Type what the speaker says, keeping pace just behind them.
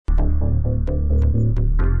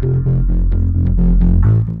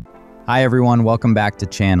Hi everyone, welcome back to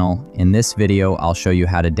channel. In this video, I'll show you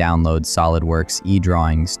how to download SolidWorks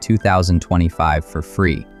eDrawings 2025 for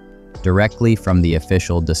free, directly from the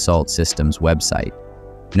official Dassault Systèmes website.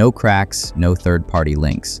 No cracks, no third-party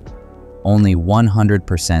links. Only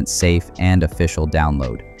 100% safe and official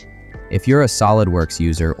download. If you're a SolidWorks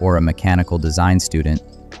user or a mechanical design student,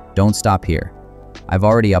 don't stop here. I've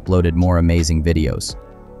already uploaded more amazing videos,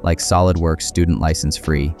 like SolidWorks Student License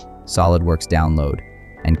Free, SolidWorks Download,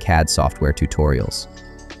 and CAD software tutorials.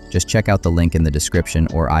 Just check out the link in the description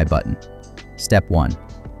or I button. Step 1.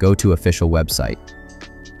 Go to official website.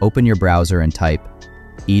 Open your browser and type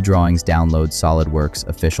eDrawings download SolidWorks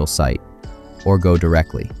official site, or go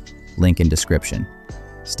directly, link in description.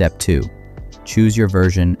 Step 2. Choose your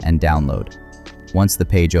version and download. Once the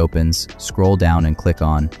page opens, scroll down and click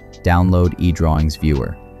on Download eDrawings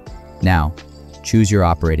Viewer. Now, choose your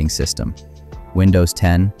operating system, Windows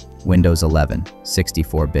 10, Windows 11,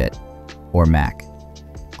 64-bit, or Mac.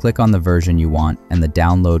 Click on the version you want and the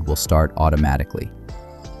download will start automatically.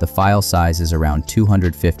 The file size is around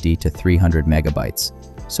 250 to 300 megabytes,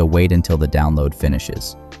 so wait until the download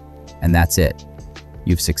finishes. And that's it.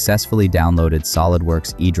 You've successfully downloaded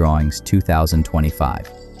SolidWorks eDrawings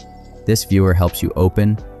 2025. This viewer helps you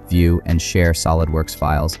open, view, and share SolidWorks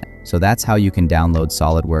files. So that's how you can download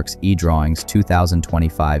SolidWorks eDrawings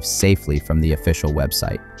 2025 safely from the official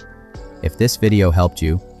website. If this video helped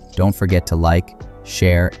you, don't forget to like,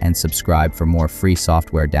 share, and subscribe for more free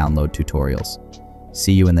software download tutorials.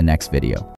 See you in the next video.